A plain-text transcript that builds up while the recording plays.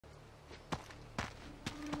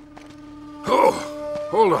Oh,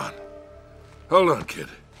 hold on. Hold on, kid.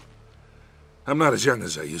 I'm not as young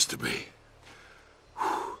as I used to be.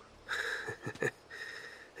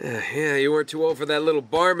 Yeah, you weren't too old for that little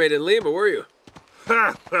barmaid in Lima, were you?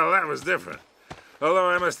 Ha! Well, that was different. Although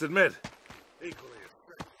I must admit, equally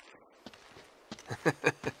as...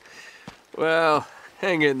 Well,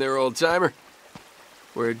 hang in there, old-timer.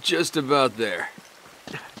 We're just about there.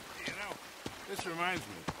 You know, this reminds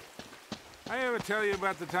me. I ever tell you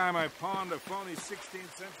about the time I pawned a phony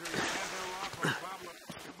 16th century Santa off on Pablo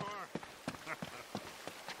Escobar?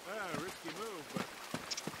 Risky move, but...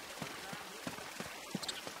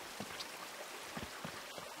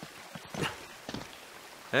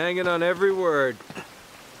 Hanging on every word.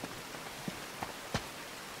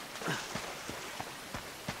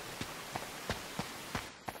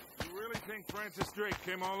 You really think Francis Drake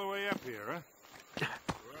came all the way up here, huh?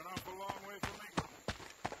 We're an awful long way from England.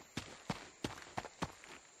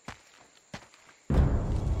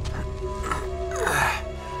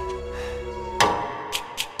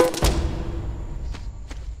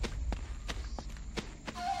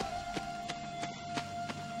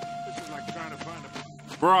 This is like trying to find a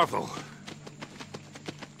brothel.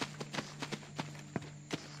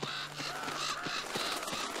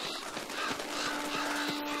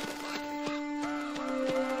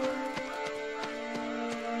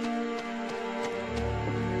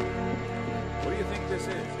 What do you think this is,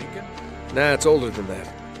 Lincoln? Nah, it's older than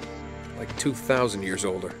that. Like 2,000 years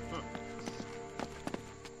older.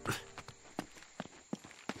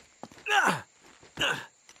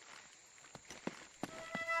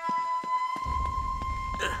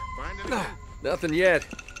 Find anything? Nothing yet.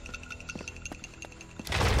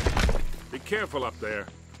 Be careful up there.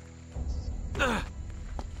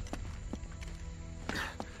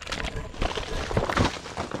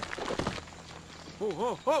 Ho,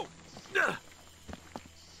 ho, ho!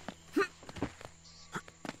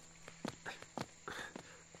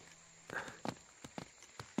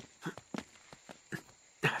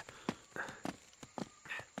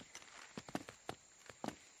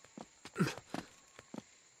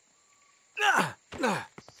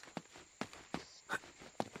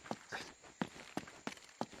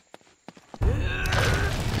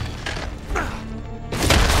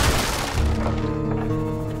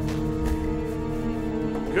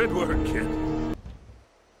 Good work, kid.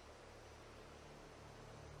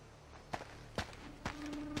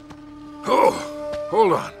 Oh,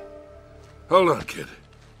 hold on. Hold on, kid.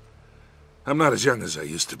 I'm not as young as I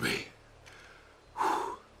used to be.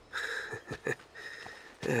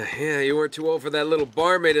 Yeah, you weren't too old for that little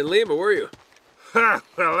barmaid in Lima, were you? Ha!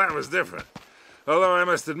 Well, that was different. Although I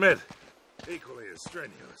must admit, equally as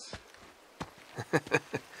strenuous.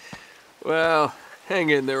 Well, hang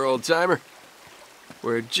in there, old-timer.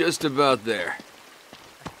 We're just about there.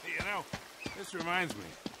 You know, this reminds me.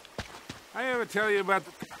 I ever tell you about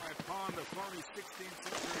the time I pawned a phony 16th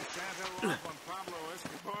century Santa off on Pablo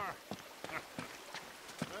Escobar?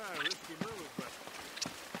 Risky move, but...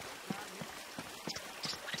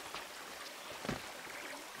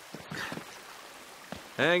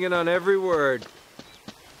 Hanging on every word.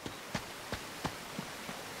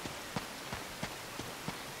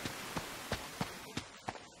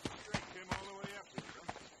 Came all the way up here, huh?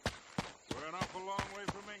 We're an awful long way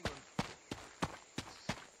from England.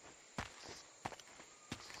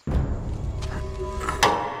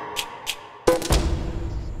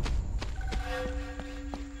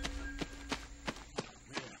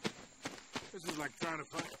 This is like trying to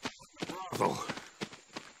find a brothel.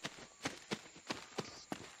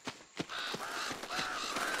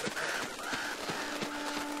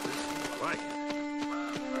 Like it.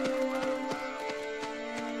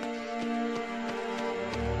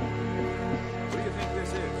 What do you think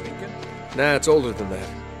this is, Lincoln? Nah, it's older than that.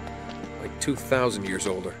 Like 2,000 years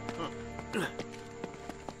older.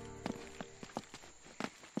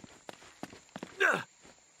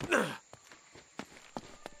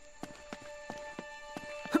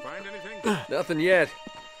 Find anything? Nothing yet.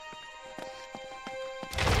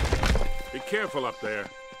 Be careful up there.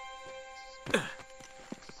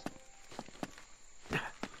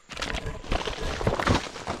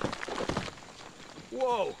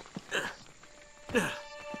 Whoa!